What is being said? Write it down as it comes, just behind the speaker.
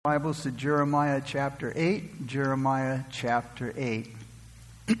Bibles to Jeremiah chapter 8. Jeremiah chapter 8.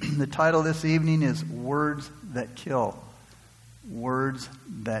 The title this evening is Words That Kill. Words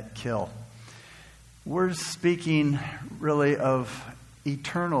that kill. We're speaking really of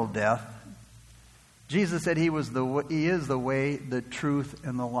eternal death. Jesus said He is the way, the truth,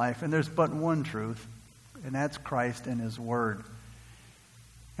 and the life. And there's but one truth, and that's Christ and His Word.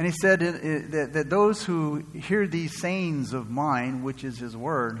 And He said that those who hear these sayings of mine, which is His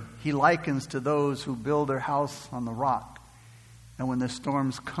Word, He likens to those who build their house on the rock. And when the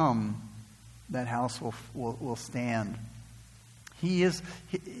storms come, that house will stand. He is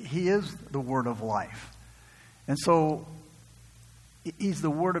the Word of life. And so He's the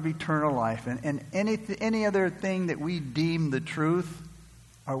Word of eternal life. And any other thing that we deem the truth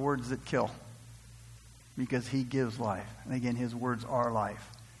are words that kill. Because He gives life. And again, His words are life.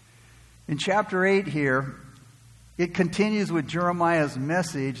 In chapter 8 here, it continues with Jeremiah's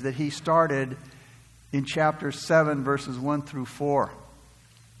message that he started in chapter 7, verses 1 through 4.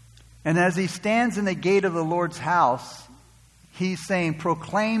 And as he stands in the gate of the Lord's house, he's saying,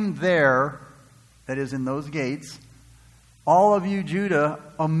 proclaim there, that is in those gates, all of you Judah,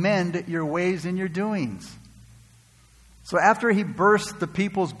 amend your ways and your doings. So after he burst the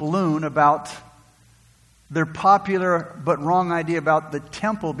people's balloon about their popular but wrong idea about the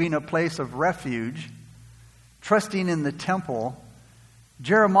temple being a place of refuge, trusting in the temple,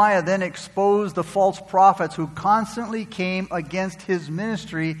 Jeremiah then exposed the false prophets who constantly came against his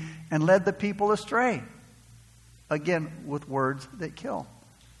ministry and led the people astray. Again, with words that kill.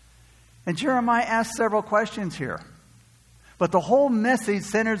 And Jeremiah asks several questions here. But the whole message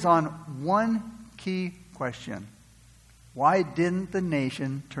centers on one key question. Why didn't the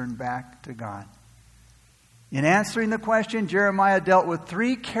nation turn back to God? In answering the question, Jeremiah dealt with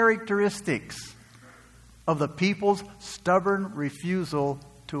three characteristics of the people's stubborn refusal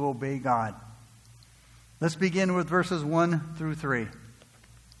to obey God. Let's begin with verses 1 through 3.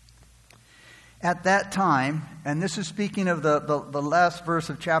 At that time, and this is speaking of the last verse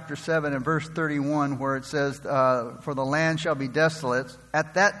of chapter 7 and verse 31, where it says, for the land shall be desolate.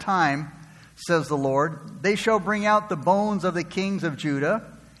 At that time, says the Lord, they shall bring out the bones of the kings of Judah,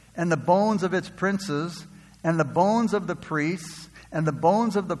 and the bones of its princes, and the bones of the priests, and the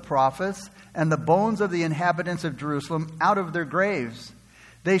bones of the prophets, and the bones of the inhabitants of Jerusalem out of their graves.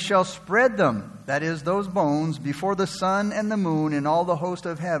 They shall spread them, that is, those bones, before the sun and the moon and all the host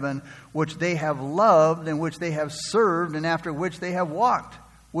of heaven, which they have loved, and which they have served, and after which they have walked,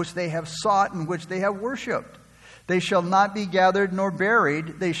 which they have sought, and which they have worshipped. They shall not be gathered nor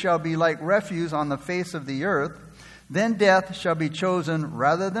buried. They shall be like refuse on the face of the earth. Then death shall be chosen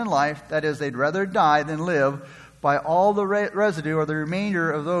rather than life, that is, they'd rather die than live, by all the residue or the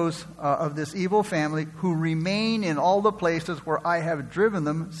remainder of those of this evil family who remain in all the places where I have driven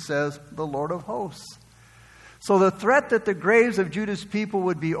them, says the Lord of hosts. So the threat that the graves of Judah's people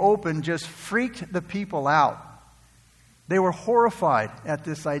would be open just freaked the people out. They were horrified at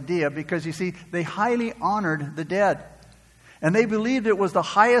this idea because, you see, they highly honored the dead. And they believed it was the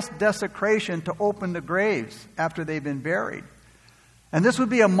highest desecration to open the graves after they've been buried. And this would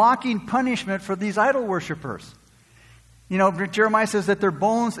be a mocking punishment for these idol worshipers. You know, Jeremiah says that their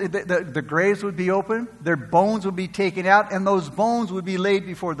bones, the graves would be open, their bones would be taken out, and those bones would be laid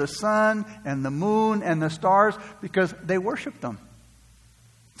before the sun and the moon and the stars because they worshiped them.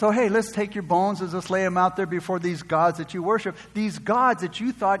 So, hey, let's take your bones and let's lay them out there before these gods that you worship, these gods that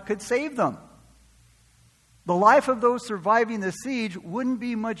you thought could save them. The life of those surviving the siege wouldn't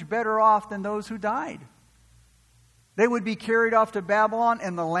be much better off than those who died. They would be carried off to Babylon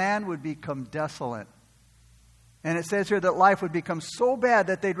and the land would become desolate. And it says here that life would become so bad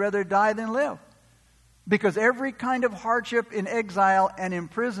that they'd rather die than live. Because every kind of hardship in exile and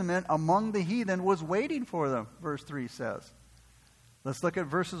imprisonment among the heathen was waiting for them, verse 3 says. Let's look at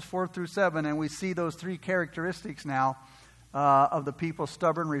verses 4 through 7 and we see those three characteristics now of the people's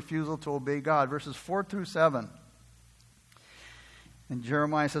stubborn refusal to obey God. Verses 4 through 7. And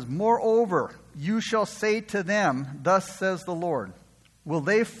Jeremiah says, moreover, you shall say to them, thus says the Lord, will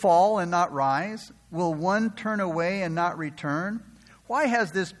they fall and not rise? Will one turn away and not return? Why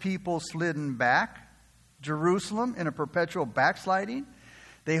has this people slidden back? Jerusalem in a perpetual backsliding?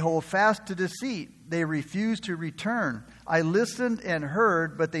 They hold fast to deceit. They refuse to return. I listened and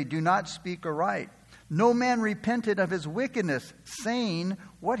heard, but they do not speak aright. No man repented of his wickedness, saying,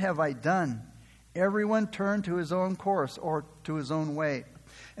 what have I done? Everyone turned to his own course or to his own way.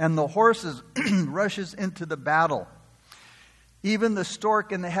 And the horses rushes into the battle. Even the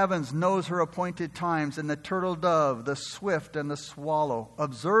stork in the heavens knows her appointed times, and the turtle dove, the swift and the swallow.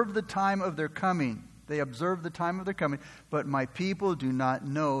 Observe the time of their coming. They observe the time of their coming, but my people do not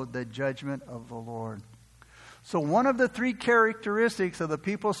know the judgment of the Lord. So one of the three characteristics of the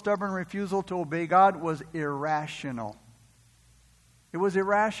people's stubborn refusal to obey God was irrational. It was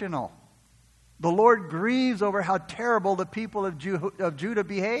irrational. The Lord grieves over how terrible the people of Judah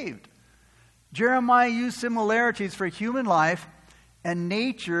behaved. Jeremiah used similarities for human life and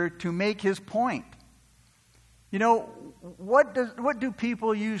nature to make his point. You know, what do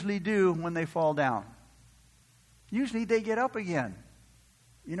people usually do when they fall down? Usually they get up again.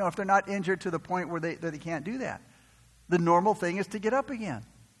 You know, if they're not injured to the point where they can't do that. The normal thing is to get up again.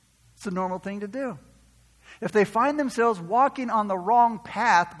 It's the normal thing to do. If they find themselves walking on the wrong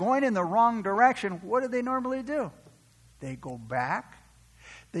path, going in the wrong direction, what do they normally do? They go back.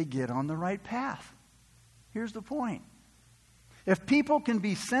 They get on the right path. Here's the point. If people can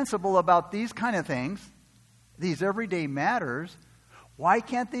be sensible about these kind of things, these everyday matters, why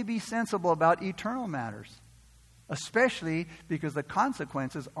can't they be sensible about eternal matters? Especially because the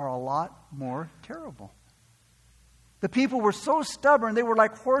consequences are a lot more terrible. The people were so stubborn, they were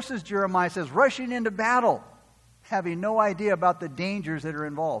like horses, Jeremiah says, rushing into battle, having no idea about the dangers that are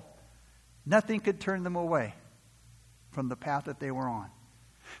involved. Nothing could turn them away from the path that they were on.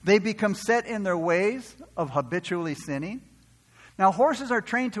 They become set in their ways of habitually sinning. Now, horses are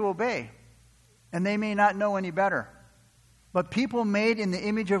trained to obey, and they may not know any better. But people made in the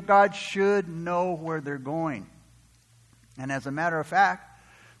image of God should know where they're going. And as a matter of fact,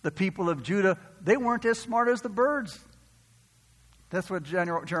 the people of Judah, they weren't as smart as the birds. That's what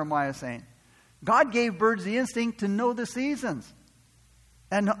Jeremiah is saying. God gave birds the instinct to know the seasons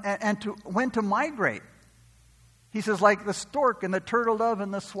and to when to migrate. He says, like the stork and the turtle dove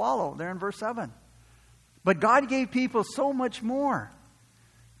and the swallow, there in verse 7. But God gave people so much more.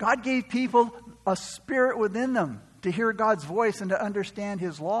 God gave people a spirit within them to hear God's voice and to understand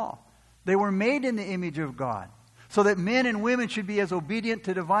His law. They were made in the image of God, so that men and women should be as obedient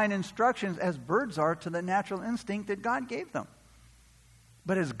to divine instructions as birds are to the natural instinct that God gave them.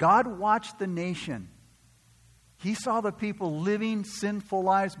 But as God watched the nation, He saw the people living sinful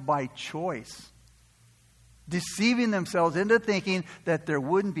lives by choice, deceiving themselves into thinking that there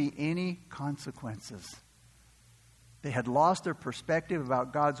wouldn't be any consequences. They had lost their perspective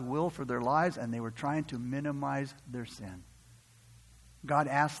about God's will for their lives, and they were trying to minimize their sin. God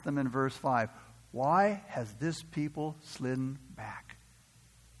asked them in verse 5, why has this people slidden back?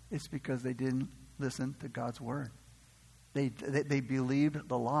 It's because they didn't listen to God's word. They believed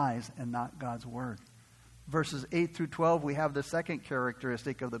the lies and not God's word. Verses 8 through 12, we have the second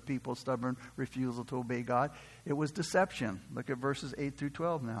characteristic of the people's stubborn refusal to obey God. It was deception. Look at verses 8 through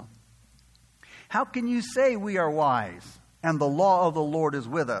 12 now. How can you say we are wise, and the law of the Lord is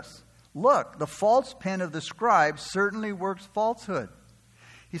with us? Look, the false pen of the scribes certainly works falsehood.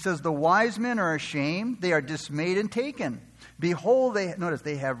 He says, the wise men are ashamed, they are dismayed and taken. Behold,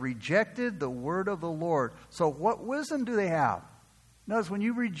 they have rejected the word of the Lord. So what wisdom do they have? Notice, when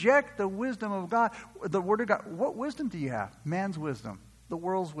you reject the wisdom of God, the word of God, what wisdom do you have? Man's wisdom, the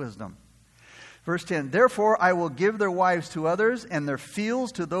world's wisdom. Verse 10, therefore I will give their wives to others, and their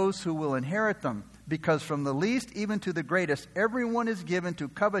fields to those who will inherit them. Because from the least even to the greatest, everyone is given to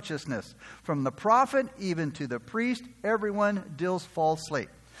covetousness. From the prophet even to the priest, everyone deals falsely.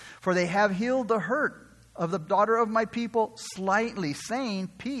 For they have healed the hurt of the daughter of my people slightly, saying,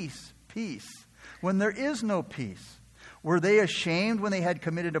 peace, peace, when there is no peace. Were they ashamed when they had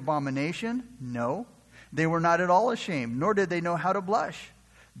committed abomination? No, they were not at all ashamed, nor did they know how to blush.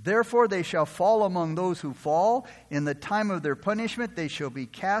 Therefore they shall fall among those who fall. In the time of their punishment they shall be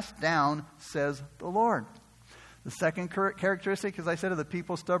cast down, says the Lord. The second characteristic, as I said, of the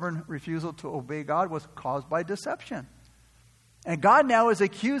people's stubborn refusal to obey God was caused by deception. And God now is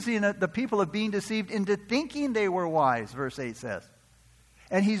accusing the people of being deceived into thinking they were wise, verse 8 says.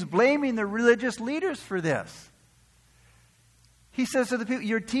 And He's blaming the religious leaders for this. He says to the people,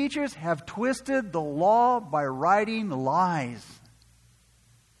 your teachers have twisted the law by writing lies.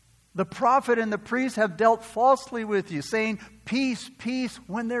 The prophet and the priest have dealt falsely with you, saying, peace, peace,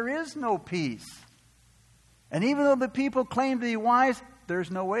 when there is no peace. And even though the people claim to be wise, there's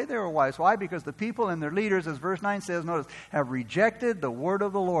no way they were wise. Why? Because the people and their leaders, as verse 9 says, notice, have rejected the word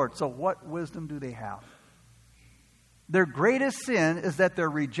of the Lord. So what wisdom do they have? Their greatest sin is that they're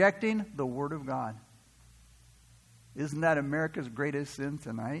rejecting the word of God. Isn't that America's greatest sin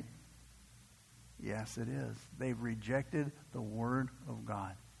tonight? Yes, it is. They've rejected the word of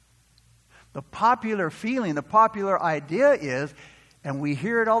God. The popular feeling, the popular idea is, and we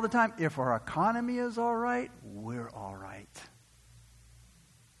hear it all the time, if our economy is all right, we're all right.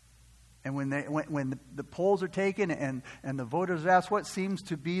 And when the polls are taken and the voters ask what seems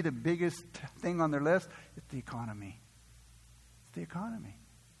to be the biggest thing on their list, it's the economy. It's the economy.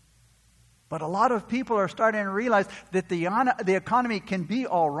 But a lot of people are starting to realize that the economy can be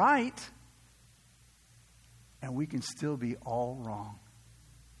all right, and we can still be all wrong.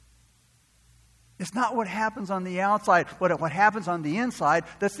 It's not what happens on the outside, but what happens on the inside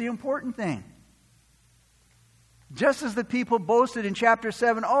that's the important thing. Just as the people boasted in chapter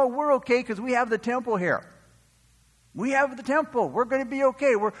 7, oh, we're okay because we have the temple here. We have the temple. We're going to be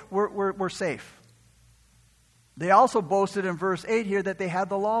okay. We're safe. They also boasted in verse 8 here that they had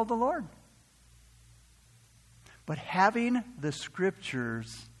the law of the Lord. But having the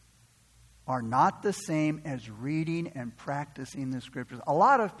Scriptures are not the same as reading and practicing the Scriptures. A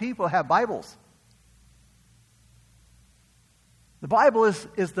lot of people have Bibles. The Bible is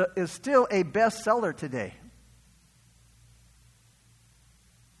still a bestseller today.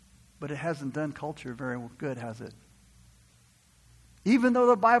 But it hasn't done culture very good, has it? Even though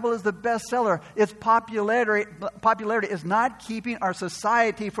the Bible is the bestseller, its popularity is not keeping our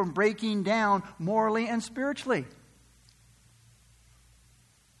society from breaking down morally and spiritually.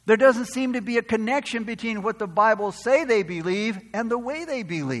 There doesn't seem to be a connection between what the Bible say they believe and the way they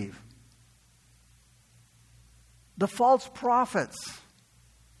believe. The false prophets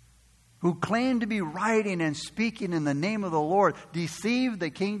who claimed to be writing and speaking in the name of the Lord deceived the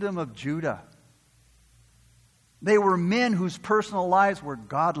kingdom of Judah. They were men whose personal lives were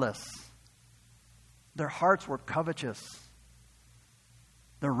godless. Their hearts were covetous.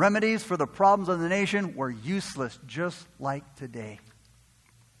 The remedies for the problems of the nation were useless, just like today.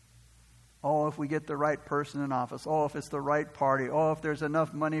 Oh, if we get the right person in office. Oh, if it's the right party. Oh, if there's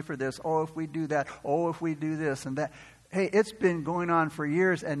enough money for this. Oh, if we do that. Oh, if we do this and that. Hey, it's been going on for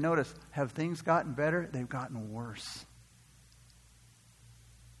years, and notice, have things gotten better? They've gotten worse.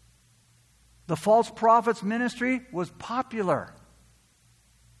 The false prophets' ministry was popular.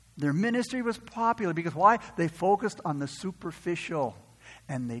 Their ministry was popular because why? They focused on the superficial,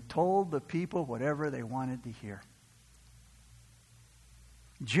 and they told the people whatever they wanted to hear.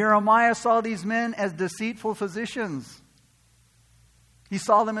 Jeremiah saw these men as deceitful physicians. He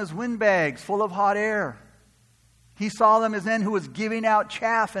saw them as windbags full of hot air. He saw them as men who was giving out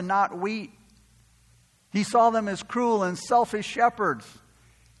chaff and not wheat. He saw them as cruel and selfish shepherds.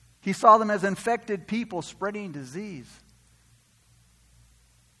 He saw them as infected people spreading disease.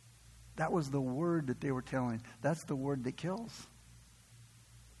 That was the word that they were telling. That's the word that kills.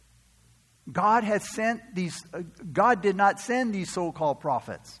 God did not send these so-called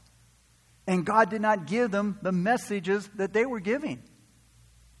prophets. And God did not give them the messages that they were giving.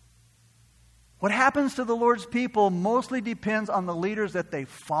 What happens to the Lord's people mostly depends on the leaders that they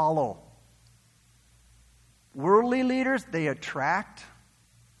follow. Worldly leaders, they attract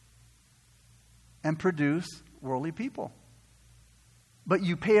and produce worldly people. But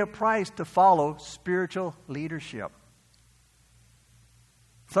you pay a price to follow spiritual leadership.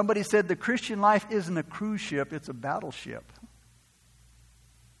 Somebody said the Christian life isn't a cruise ship, it's a battleship.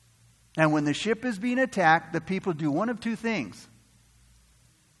 And when the ship is being attacked, the people do one of two things.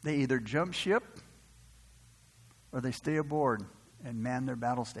 They either jump ship or they stay aboard and man their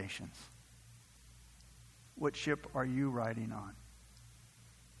battle stations. What ship are you riding on?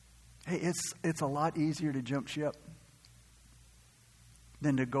 Hey, it's a lot easier to jump ship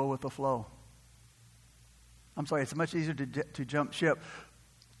than to go with the flow. I'm sorry, it's much easier to jump ship,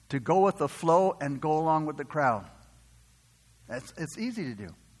 to go with the flow and go along with the crowd. It's easy to do.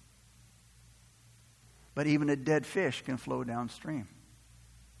 But even a dead fish can flow downstream.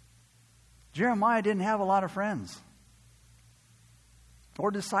 Jeremiah didn't have a lot of friends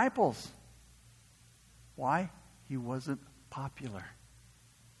or disciples. Why? He wasn't popular.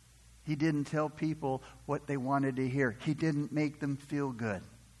 He didn't tell people what they wanted to hear. He didn't make them feel good.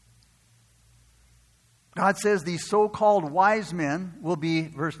 God says these so-called wise men will be,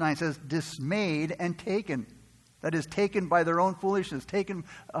 verse 9 says, dismayed and taken. That is, taken by their own foolishness, taken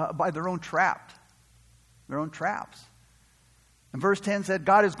by their own traps. And verse 10 said,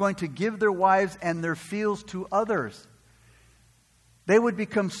 God is going to give their wives and their fields to others. They would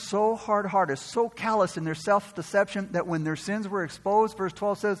become so hard-hearted, so callous in their self-deception that when their sins were exposed, verse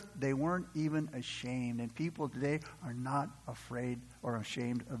 12 says, they weren't even ashamed. And people today are not afraid or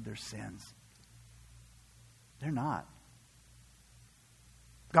ashamed of their sins. They're not.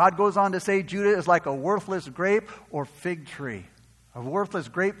 God goes on to say Judah is like a worthless grape or fig tree. A worthless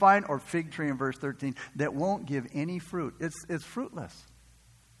grapevine or fig tree in verse 13 that won't give any fruit. It's fruitless.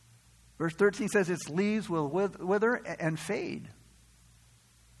 Verse 13 says its leaves will wither and fade.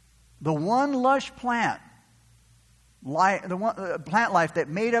 The one lush plant plant life that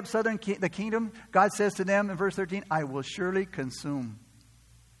made up the kingdom, God says to them in verse 13, I will surely consume.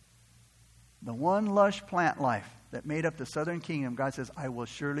 The one lush plant life that made up the southern kingdom, God says, I will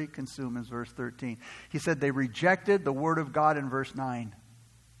surely consume in verse 13. He said they rejected the word of God in verse 9.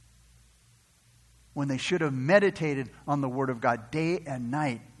 When they should have meditated on the word of God day and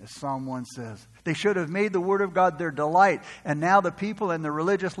night, as Psalm 1 says. They should have made the word of God their delight. And now the people and the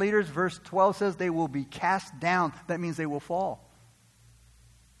religious leaders, verse 12 says, they will be cast down. That means they will fall.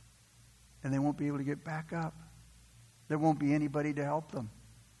 And they won't be able to get back up. There won't be anybody to help them.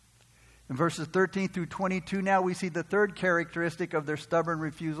 In verses 13 through 22, now we see the third characteristic of their stubborn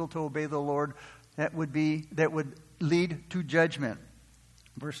refusal to obey the Lord that would lead to judgment.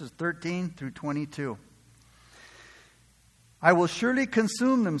 Verses 13 through 22. I will surely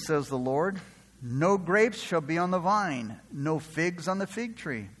consume them, says the Lord. No grapes shall be on the vine, no figs on the fig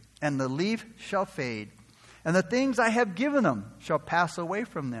tree, and the leaf shall fade. And the things I have given them shall pass away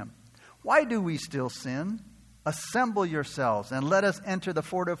from them. Why do we still sin? Assemble yourselves, and let us enter the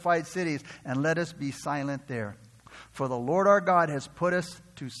fortified cities, and let us be silent there. For the Lord our God has put us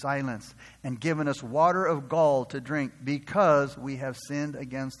to silence and given us water of gall to drink because we have sinned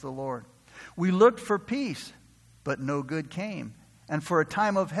against the Lord. We looked for peace, but no good came, and for a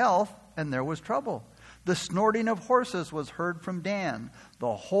time of health, and there was trouble. The snorting of horses was heard from Dan.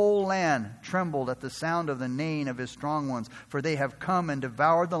 The whole land trembled at the sound of the neighing of his strong ones, for they have come and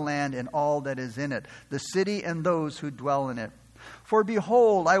devoured the land and all that is in it, the city and those who dwell in it. For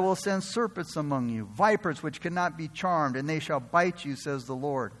behold, I will send serpents among you, vipers which cannot be charmed, and they shall bite you, says the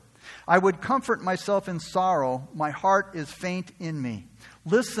Lord. I would comfort myself in sorrow. My heart is faint in me.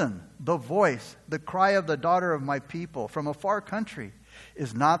 Listen, the voice, the cry of the daughter of my people from a far country.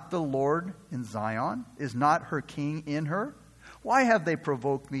 Is not the Lord in Zion? Is not her king in her? Why have they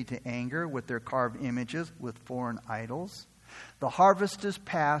provoked me to anger with their carved images, with foreign idols? The harvest is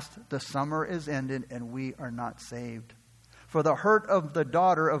past, the summer is ended, and we are not saved. For the hurt of the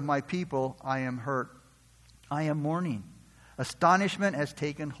daughter of my people, I am hurt. I am mourning. Astonishment has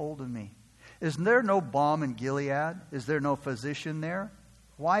taken hold of me. Is there no balm in Gilead? Is there no physician there?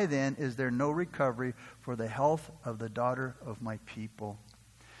 Why then is there no recovery for the health of the daughter of my people?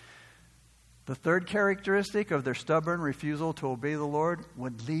 The third characteristic of their stubborn refusal to obey the Lord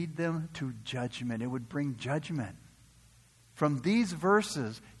would lead them to judgment. It would bring judgment. From these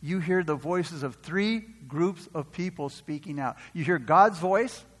verses, you hear the voices of three groups of people speaking out. You hear God's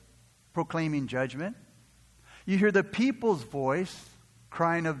voice proclaiming judgment. You hear the people's voice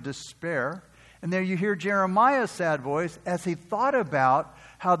crying of despair. And there you hear Jeremiah's sad voice as he thought about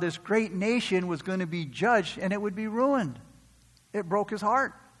how this great nation was going to be judged and it would be ruined. It broke his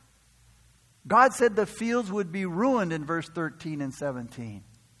heart. God said the fields would be ruined in verse 13 and 17.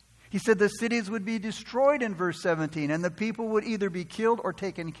 He said the cities would be destroyed in verse 17, and the people would either be killed or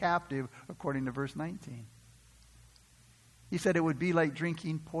taken captive, according to verse 19. He said it would be like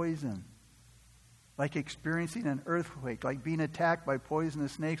drinking poison, like experiencing an earthquake, like being attacked by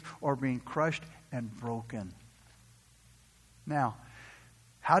poisonous snakes, or being crushed and broken. Now,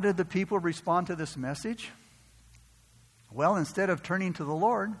 how did the people respond to this message? Well, instead of turning to the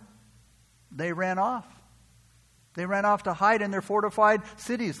Lord, they ran off. They ran off to hide in their fortified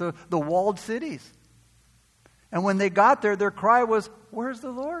cities, the walled cities. And when they got there, their cry was, "Where's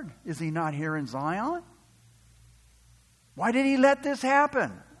the Lord? Is he not here in Zion? Why did he let this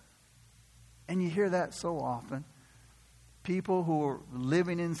happen?" And you hear that so often. People who are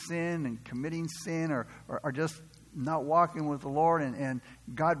living in sin and committing sin are just not walking with the Lord, and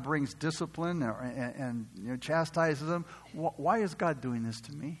God brings discipline and chastises them. Why is God doing this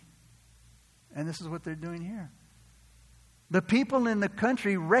to me? And this is what they're doing here. The people in the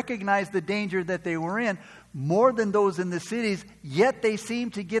country recognized the danger that they were in more than those in the cities, yet they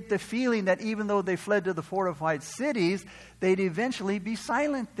seemed to get the feeling that even though they fled to the fortified cities, they'd eventually be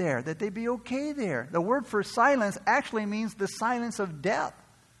silent there, that they'd be okay there. The word for silence actually means the silence of death.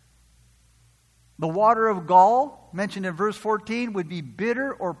 The water of gall, mentioned in verse 14, would be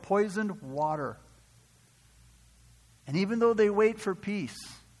bitter or poisoned water. And even though they wait for peace,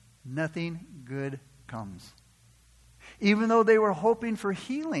 nothing good comes. Even though they were hoping for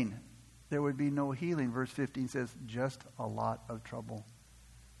healing, there would be no healing. Verse 15 says, just a lot of trouble.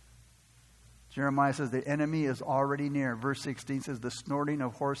 Jeremiah says the enemy is already near. Verse 16 says the snorting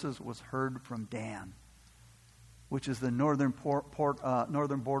of horses was heard from Dan, which is the northern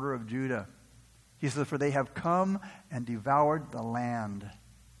border of Judah. He says, for they have come and devoured the land.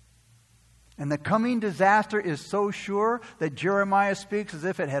 And the coming disaster is so sure that Jeremiah speaks as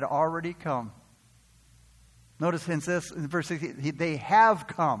if it had already come. Notice in verse 16, they have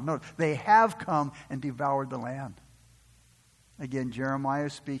come. Notice, they have come and devoured the land. Again, Jeremiah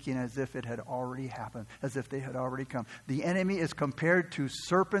is speaking as if it had already happened, as if they had already come. The enemy is compared to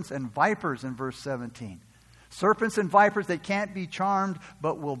serpents and vipers in verse 17. Serpents and vipers that can't be charmed,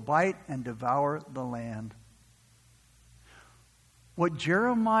 but will bite and devour the land. What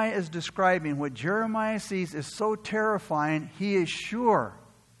Jeremiah is describing, what Jeremiah sees is so terrifying, he is sure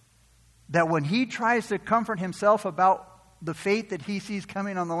that when he tries to comfort himself about the fate that he sees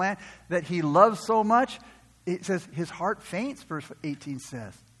coming on the land, that he loves so much, it says his heart faints, verse 18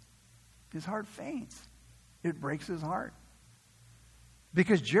 says. His heart faints. It breaks his heart.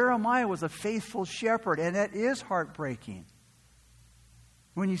 Because Jeremiah was a faithful shepherd, and that is heartbreaking.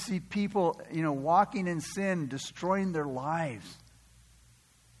 When you see people, walking in sin, destroying their lives.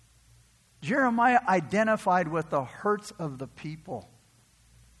 Jeremiah identified with the hurts of the people.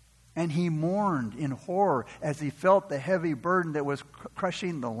 And he mourned in horror as he felt the heavy burden that was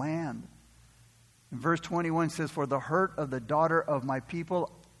crushing the land. And verse 21 says, "For the hurt of the daughter of my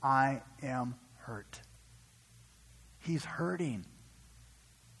people, I am hurt." He's hurting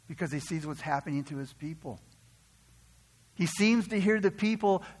because he sees what's happening to his people. He seems to hear the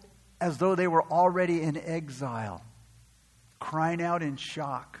people as though they were already in exile, crying out in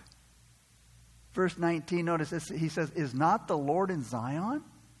shock. Verse 19, notice this, he says, "Is not the Lord in Zion?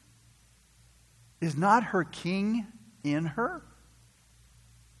 Is not her king in her?"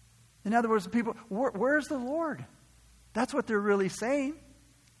 In other words, the people, where's the Lord? That's what they're really saying.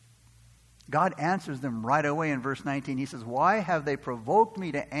 God answers them right away in verse 19. He says, "Why have they provoked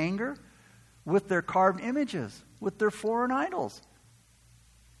me to anger with their carved images, with their foreign idols?"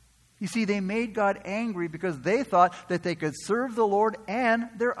 You see, they made God angry because they thought that they could serve the Lord and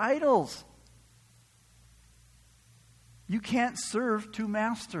their idols. You can't serve two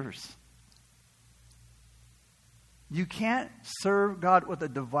masters. You can't serve God with a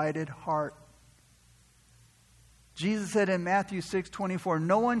divided heart. Jesus said in Matthew 6:24,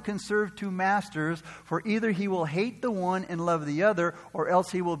 "No one can serve two masters, for either he will hate the one and love the other, or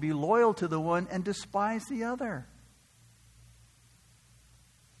else he will be loyal to the one and despise the other."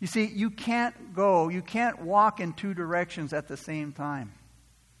 You see, you can't walk in two directions at the same time.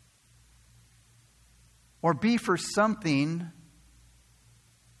 Or be for something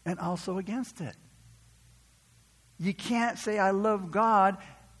and also against it. You can't say, "I love God."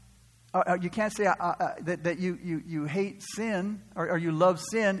 You can't say that you hate sin or you love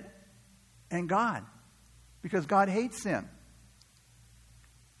sin and God. Because God hates sin.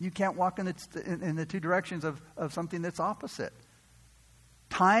 You can't walk in the two directions of something that's opposite.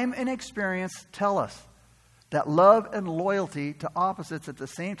 Time and experience tell us that love and loyalty to opposites at the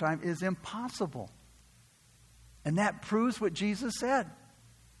same time is impossible. And that proves what Jesus said,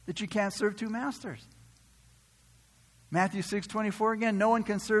 that you can't serve two masters. Matthew 6:24 again, "No one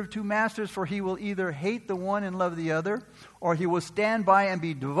can serve two masters, for he will either hate the one and love the other, or he will stand by and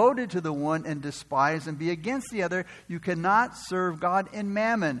be devoted to the one and despise and be against the other. You cannot serve God and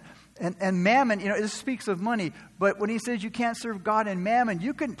mammon." And mammon, this speaks of money. But when he says you can't serve God and mammon,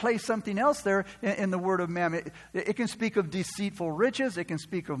 you can place something else there in the word of mammon. It can speak of deceitful riches. It can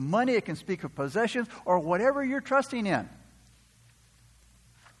speak of money. It can speak of possessions or whatever you're trusting in.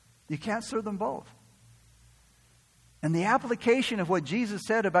 You can't serve them both. And the application of what Jesus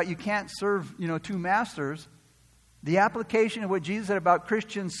said about you can't serve, two masters, the application of what Jesus said about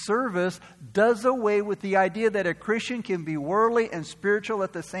Christian service does away with the idea that a Christian can be worldly and spiritual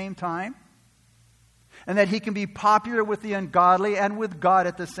at the same time. And that he can be popular with the ungodly and with God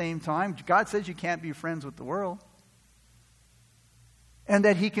at the same time. God says you can't be friends with the world. And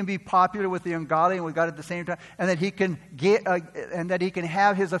that he can be popular with the ungodly and with God at the same time. And that he can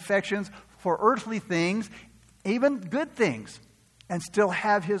have his affections for earthly things, even good things, and still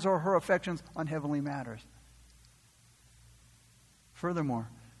have his or her affections on heavenly matters. Furthermore,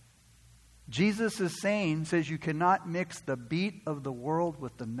 Jesus says you cannot mix the beat of the world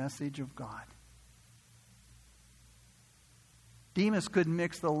with the message of God. Demas couldn't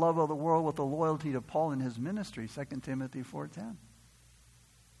mix the love of the world with the loyalty to Paul in his ministry, 2 Timothy 4:10.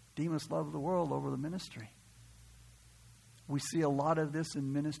 Demas loved the world over the ministry. We see a lot of this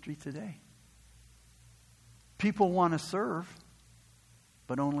in ministry today. People want to serve,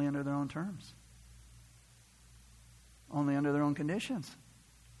 but only under their own terms. Only under their own conditions.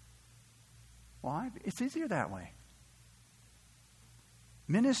 Why? It's easier that way.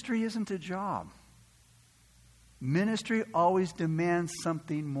 Ministry isn't a job. Ministry always demands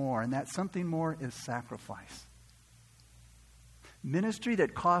something more, and that something more is sacrifice. Ministry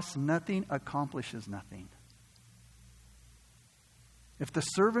that costs nothing accomplishes nothing. If the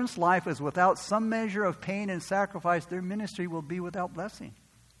servant's life is without some measure of pain and sacrifice, their ministry will be without blessing.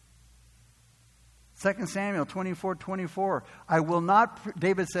 2 Samuel 24:24.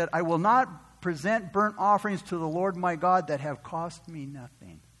 David said, I will not present burnt offerings to the Lord my God that have cost me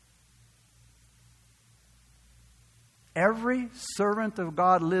nothing. Every servant of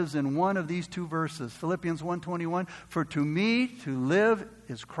God lives in one of these two verses. Philippians 1:21, for to me to live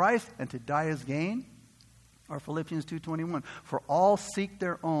is Christ and to die is gain. Or Philippians 2:21, for all seek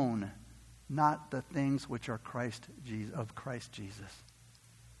their own, not the things which are of Christ Jesus.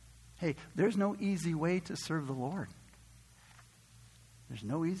 Hey, there's no easy way to serve the Lord. There's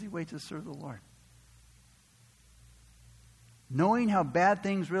no easy way to serve the Lord. Knowing how bad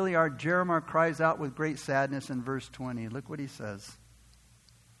things really are, Jeremiah cries out with great sadness in verse 20. Look what he says.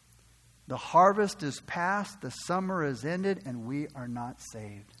 The harvest is past, the summer is ended, and we are not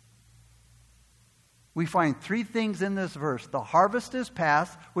saved. We find three things in this verse. The harvest is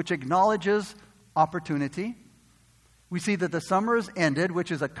past, which acknowledges opportunity. We see that the summer is ended,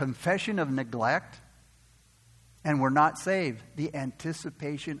 which is a confession of neglect. And we're not saved, the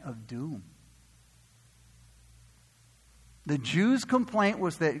anticipation of doom. The Jews' complaint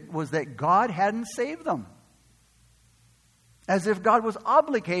was that God hadn't saved them. As if God was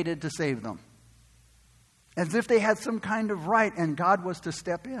obligated to save them. As if they had some kind of right and God was to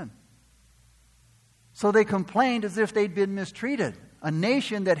step in. So they complained as if they'd been mistreated. A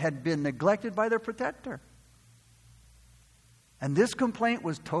nation that had been neglected by their protector. And this complaint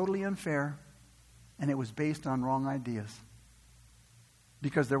was totally unfair. And it was based on wrong ideas.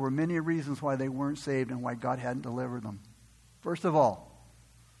 Because there were many reasons why they weren't saved and why God hadn't delivered them. First of all,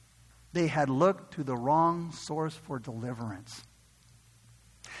 they had looked to the wrong source for deliverance.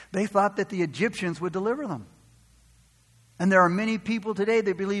 They thought that the Egyptians would deliver them. And there are many people today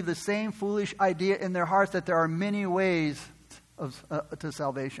that believe the same foolish idea in their hearts that there are many ways to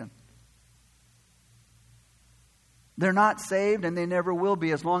salvation. They're not saved and they never will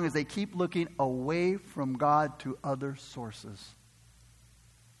be as long as they keep looking away from God to other sources.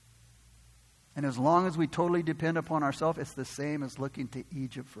 And as long as we totally depend upon ourselves, it's the same as looking to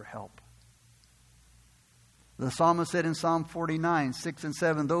Egypt for help. The psalmist said in Psalm 49, 6 and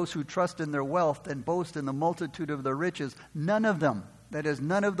 7, those who trust in their wealth and boast in the multitude of their riches, none of them, that is,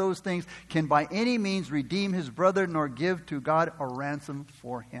 none of those things, can by any means redeem his brother nor give to God a ransom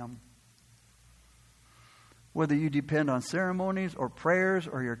for him. Whether you depend on ceremonies or prayers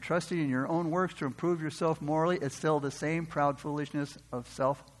or you're trusting in your own works to improve yourself morally, it's still the same proud foolishness of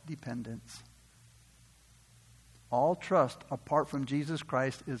self-dependence. All trust apart from Jesus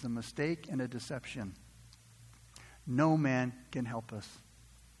Christ is a mistake and a deception. No man can help us.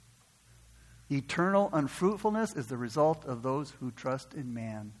 Eternal unfruitfulness is the result of those who trust in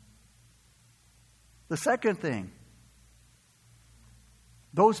man. The second thing,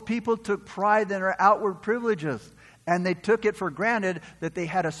 those people took pride in their outward privileges, and they took it for granted that they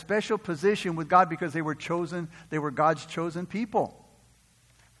had a special position with God because they were chosen, they were God's chosen people.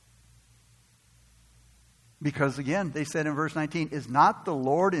 Because again, they said in verse 19, is not the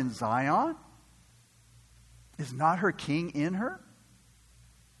Lord in Zion? Is not her king in her?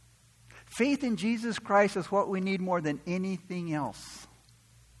 Faith in Jesus Christ is what we need more than anything else.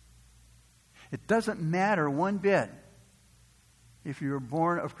 It doesn't matter one bit if you were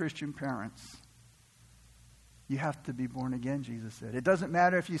born of Christian parents. You have to be born again, Jesus said. It doesn't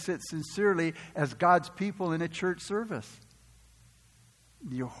matter if you sit sincerely as God's people in a church service.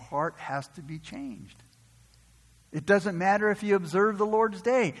 Your heart has to be changed. It doesn't matter if you observe the Lord's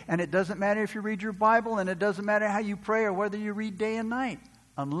day. And it doesn't matter if you read your Bible. And it doesn't matter how you pray or whether you read day and night.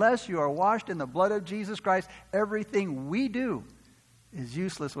 Unless you are washed in the blood of Jesus Christ, everything we do is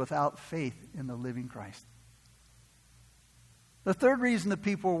useless without faith in the living Christ. The third reason the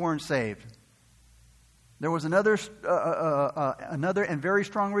people weren't saved. There was another and very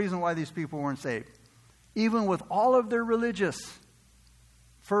strong reason why these people weren't saved. Even with all of their religious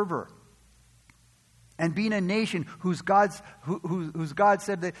fervor. And being a nation whose God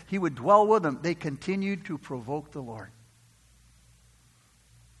said that he would dwell with them, they continued to provoke the Lord.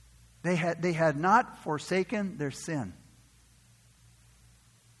 They had not forsaken their sin.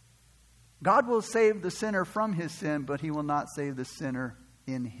 God will save the sinner from his sin, but he will not save the sinner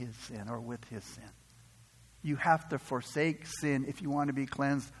in his sin or with his sin. You have to forsake sin if you want to be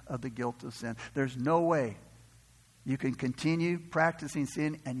cleansed of the guilt of sin. There's no way you can continue practicing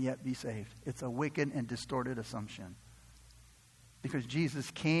sin and yet be saved. It's a wicked and distorted assumption. Because Jesus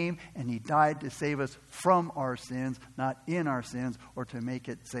came and he died to save us from our sins, not in our sins, or to make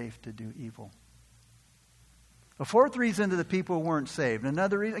it safe to do evil. The fourth reason that the people weren't saved,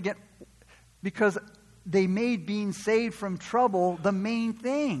 another reason, again, because they made being saved from trouble the main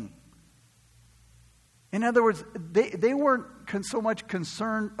thing. In other words, they weren't so much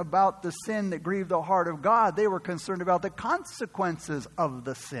concerned about the sin that grieved the heart of God. They were concerned about the consequences of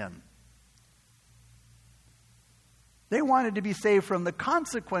the sin. They wanted to be saved from the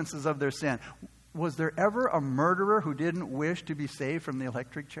consequences of their sin. Was there ever a murderer who didn't wish to be saved from the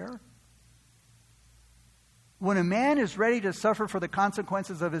electric chair? When a man is ready to suffer for the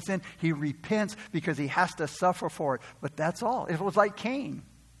consequences of his sin, he repents because he has to suffer for it. But that's all. It was like Cain.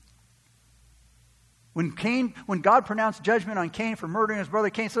 When God pronounced judgment on Cain for murdering his brother,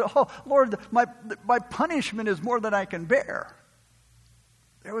 Cain said, "Oh, Lord, my punishment is more than I can bear."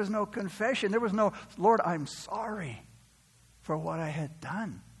 There was no confession. There was no, "Lord, I'm sorry for what I had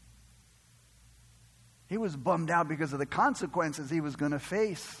done." He was bummed out because of the consequences he was going to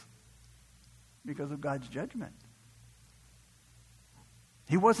face because of God's judgment.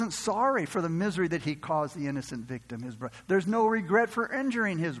 He wasn't sorry for the misery that he caused the innocent victim, his brother. There's no regret for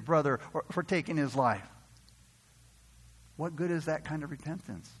injuring his brother or for taking his life. What good is that kind of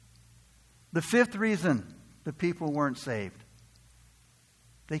repentance? The fifth reason the people weren't saved.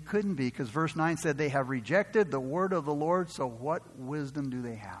 They couldn't be, because verse 9 said they have rejected the word of the Lord, so what wisdom do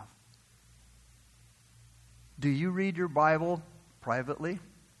they have? Do you read your Bible privately?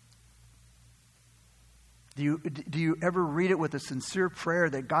 Do you ever read it with a sincere prayer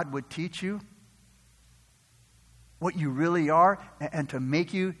that God would teach you what you really are and to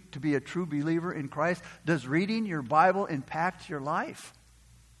make you to be a true believer in Christ? Does reading your Bible impact your life?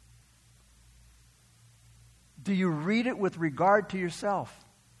 Do you read it with regard to yourself?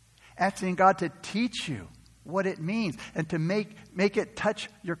 Asking God to teach you what it means and to make it touch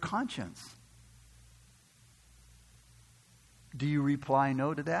your conscience. Do you reply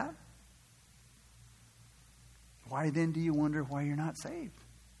no to that? Why then do you wonder why you're not saved?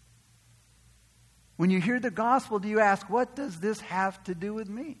 When you hear the gospel, do you ask, what does this have to do with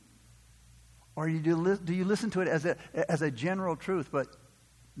me? Or do you listen to it as a general truth, but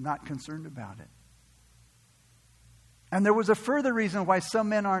not concerned about it? And there was a further reason why some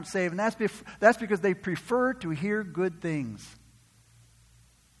men aren't saved, and that's because they prefer to hear good things.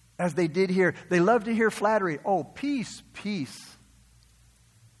 As they did here. They love to hear flattery. "Oh, peace, peace.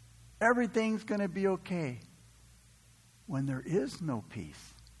 Everything's going to be okay." When there is no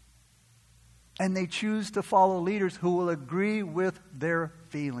peace. And they choose to follow leaders who will agree with their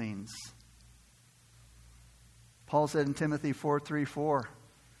feelings. Paul said in Timothy 4:3-4,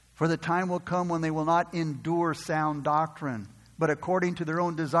 "For the time will come when they will not endure sound doctrine, but according to their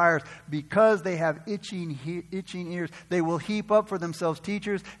own desires, because they have itching ears, they will heap up for themselves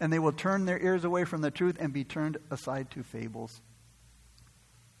teachers, and they will turn their ears away from the truth and be turned aside to fables."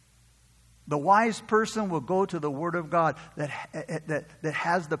 The wise person will go to the Word of God that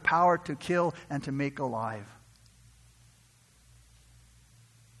has the power to kill and to make alive.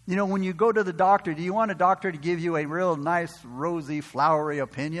 You know, when you go to the doctor, do you want a doctor to give you a real nice, rosy, flowery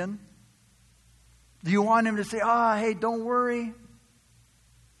opinion? Do you want him to say, hey, don't worry.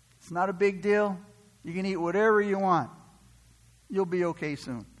 It's not a big deal. You can eat whatever you want. You'll be okay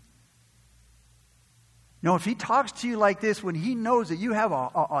soon. No, if he talks to you like this when he knows that you have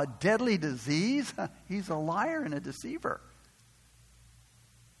a deadly disease, he's a liar and a deceiver.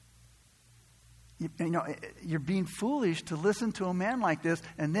 You know, you're being foolish to listen to a man like this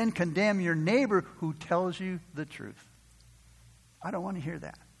and then condemn your neighbor who tells you the truth. I don't want to hear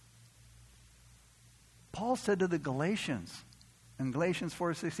that. Paul said to the Galatians in Galatians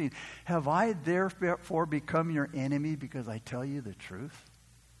 4:16, "Have I therefore become your enemy because I tell you the truth?"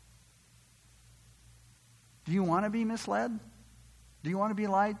 Do you want to be misled? Do you want to be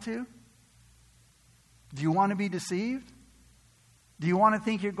lied to? Do you want to be deceived? Do you want to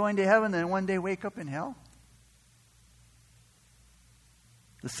think you're going to heaven and then one day wake up in hell?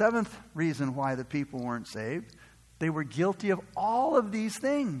 The seventh reason why the people weren't saved, they were guilty of all of these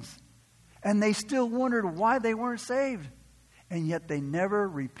things. And they still wondered why they weren't saved. And yet they never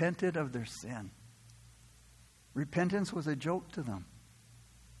repented of their sin. Repentance was a joke to them.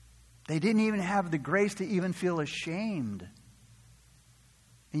 They didn't even have the grace to even feel ashamed.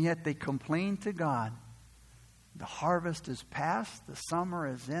 And yet they complained to God. The harvest is past, the summer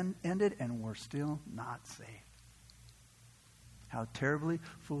has ended, and we're still not saved. How terribly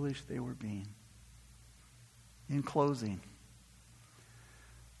foolish they were being. In closing,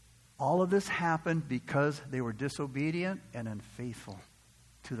 all of this happened because they were disobedient and unfaithful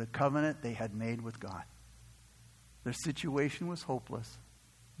to the covenant they had made with God. Their situation was hopeless.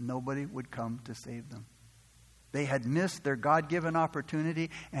 Nobody would come to save them. They had missed their God-given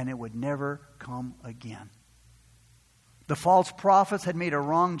opportunity, and it would never come again. The false prophets had made a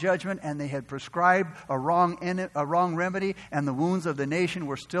wrong judgment, and they had prescribed a wrong remedy, and the wounds of the nation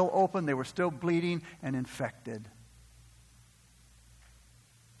were still open. They were still bleeding and infected.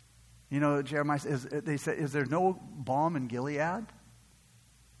 You know, Jeremiah says, they said, is there no balm in Gilead?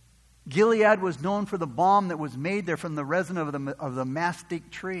 Gilead was known for the balm that was made there from the resin of the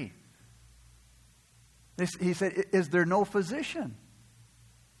mastic tree. He said, is there no physician?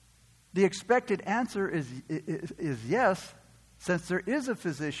 The expected answer is yes, since there is a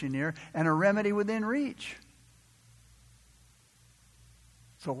physician here and a remedy within reach.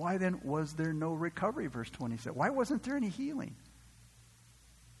 So why then was there no recovery, verse 27? Why wasn't there any healing?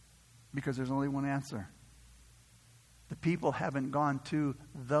 Because there's only one answer. The people haven't gone to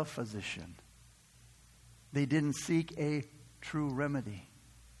the physician. They didn't seek a true remedy.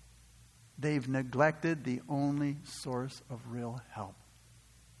 They've neglected the only source of real help.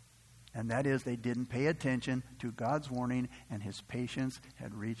 And that is, they didn't pay attention to God's warning, and his patience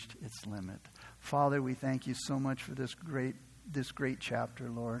had reached its limit. Father, we thank you so much for this great chapter,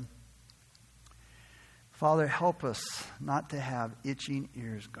 Lord. Father, help us not to have itching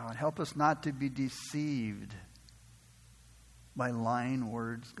ears, God. Help us not to be deceived by lying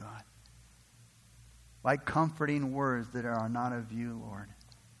words, God. By comforting words that are not of you, Lord.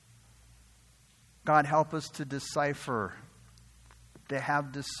 God, help us to decipher, to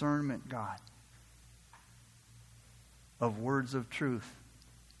have discernment, God, of words of truth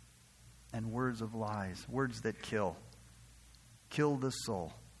and words of lies, words that kill the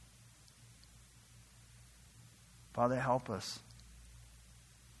soul. Father, help us,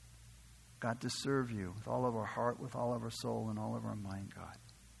 God, to serve you with all of our heart, with all of our soul, and all of our mind, God.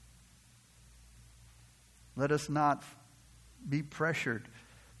 Let us not be pressured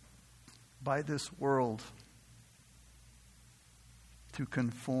by this world to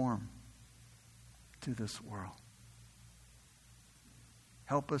conform to this world.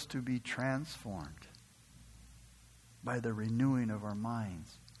 Help us to be transformed by the renewing of our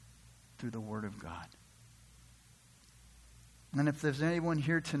minds through the Word of God. And if there's anyone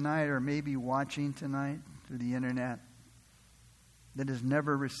here tonight or maybe watching tonight through the internet that has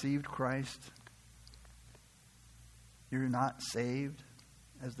never received Christ, you're not saved,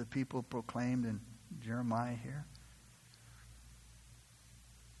 as the people proclaimed in Jeremiah here.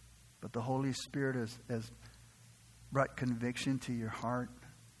 But the Holy Spirit has brought conviction to your heart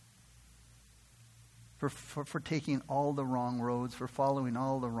for taking all the wrong roads, for following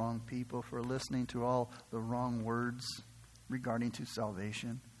all the wrong people, for listening to all the wrong words regarding to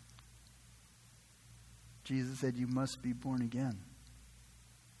salvation. Jesus said you must be born again.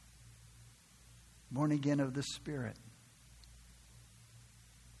 Born again of the Spirit.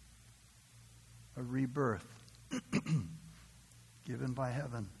 A rebirth given by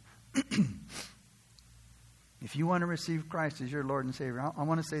heaven. If you want to receive Christ as your Lord and Savior, I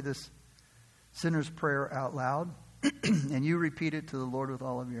want to say this sinner's prayer out loud, and you repeat it to the Lord with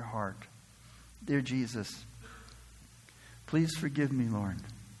all of your heart. Dear Jesus, please forgive me, Lord,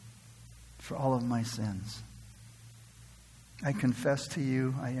 for all of my sins. I confess to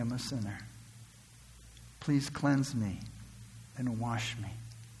you I am a sinner. Please cleanse me and wash me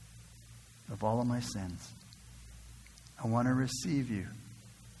of all of my sins. I want to receive you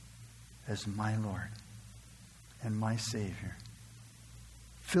as my Lord and my Savior.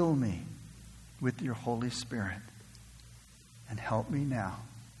 Fill me with your Holy Spirit and help me now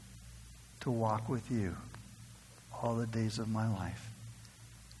to walk with you all the days of my life.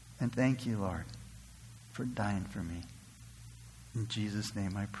 And thank you, Lord, for dying for me. In Jesus'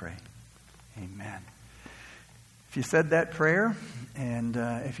 name I pray. Amen. If you said that prayer, and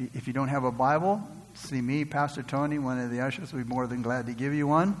if you don't have a Bible, see me, Pastor Tony, one of the ushers. We'd be more than glad to give you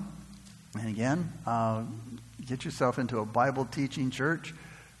one. And again, get yourself into a Bible teaching church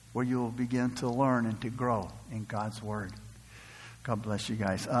where you'll begin to learn and to grow in God's Word. God bless you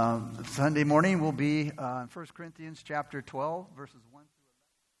guys. Sunday morning will be 1 Corinthians chapter 12, verses 1.